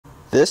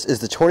This is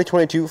the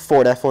 2022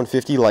 Ford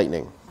F-150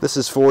 Lightning. This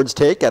is Ford's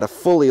take at a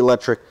fully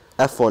electric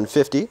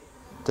F-150.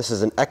 This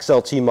is an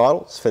XLT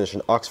model. It's finished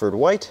in Oxford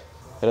white.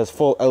 It has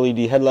full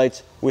LED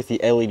headlights with the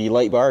LED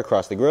light bar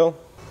across the grille.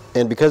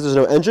 And because there's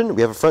no engine,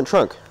 we have a front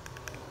trunk.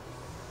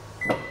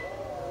 It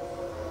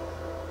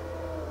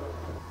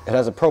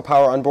has a Pro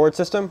Power onboard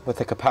system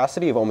with a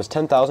capacity of almost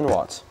 10,000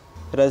 watts.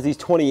 It has these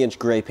 20-inch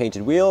gray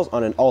painted wheels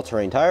on an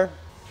all-terrain tire.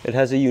 It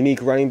has a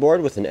unique running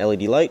board with an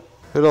LED light.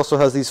 It also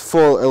has these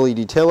full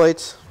LED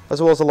taillights,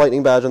 as well as a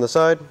lightning badge on the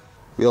side.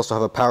 We also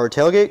have a power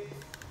tailgate,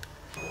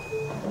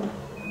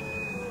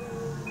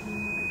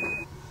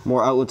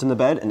 more outlets in the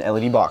bed, and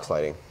LED box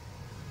lighting.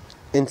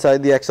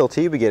 Inside the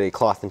XLT, we get a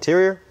cloth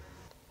interior.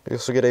 We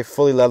also get a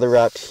fully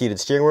leather-wrapped heated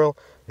steering wheel,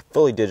 a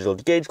fully digital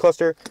gauge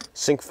cluster,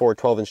 Sync 4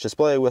 12-inch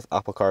display with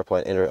Apple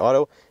CarPlay and Android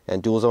Auto,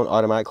 and dual-zone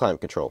automatic climate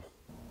control.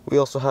 We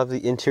also have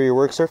the interior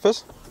work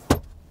surface,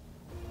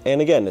 and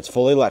again, it's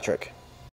fully electric.